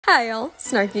Hi y'all,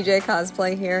 Snarky J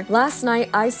Cosplay here. Last night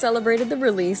I celebrated the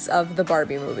release of the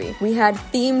Barbie movie. We had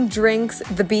themed drinks,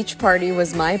 the beach party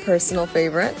was my personal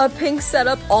favorite, a pink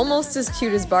setup almost as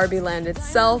cute as Barbie Land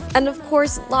itself, and of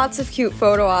course lots of cute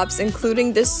photo ops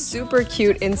including this super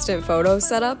cute instant photo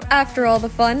setup. After all the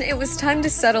fun, it was time to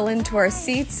settle into our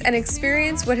seats and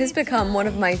experience what has become one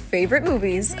of my favorite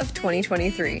movies of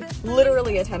 2023.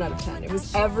 Literally a 10 out of 10. It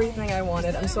was everything I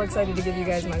wanted. I'm so excited to give you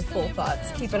guys my full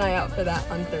thoughts. Keep an eye out for that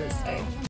on Thursday.